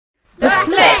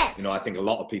You know, I think a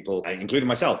lot of people, including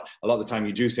myself, a lot of the time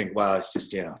you do think, well, it's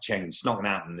just, change. It's not going to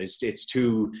happen. It's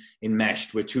too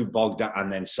enmeshed. We're too bogged down.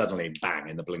 And then suddenly, bang,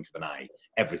 in the blink of an eye,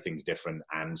 everything's different.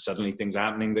 And suddenly things are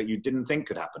happening that you didn't think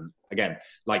could happen. Again,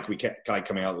 like we kept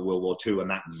coming out of World War II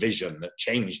and that vision that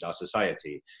changed our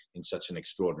society in such an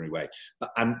extraordinary way.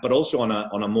 But also on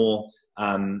a more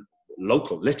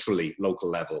literally local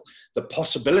level, the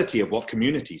possibility of what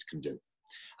communities can do.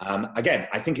 Again,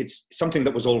 I think it's something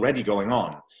that was already going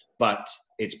on, but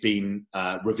it's been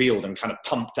revealed and kind of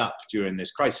pumped up during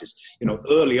this crisis. You know,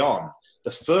 early on, the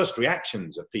first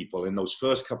reactions of people in those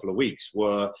first couple of weeks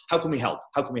were, how can we help?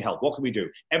 How can we help? What can we do?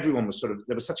 Everyone was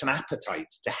there was such an appetite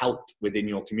to help within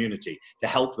your community, to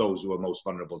help those who are most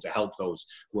vulnerable, to help those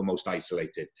who are most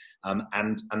isolated.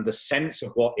 And the sense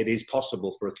of what it is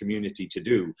possible for a community to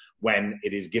do when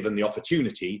it is given the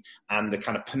opportunity and the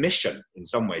kind of permission in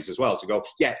some ways as well to go,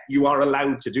 yeah, you are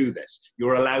allowed to do this.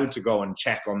 You're allowed to go and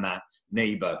check on that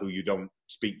neighbor who you don't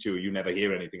speak to, you never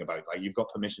hear anything about. Like, you've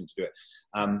got permission to do it.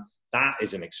 That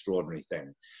is an extraordinary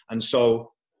thing. And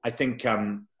so I think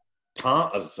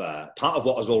part of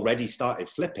what has already started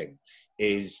flipping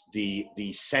is the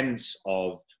sense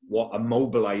of what a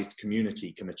mobilized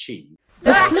community can achieve.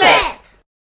 The Flip!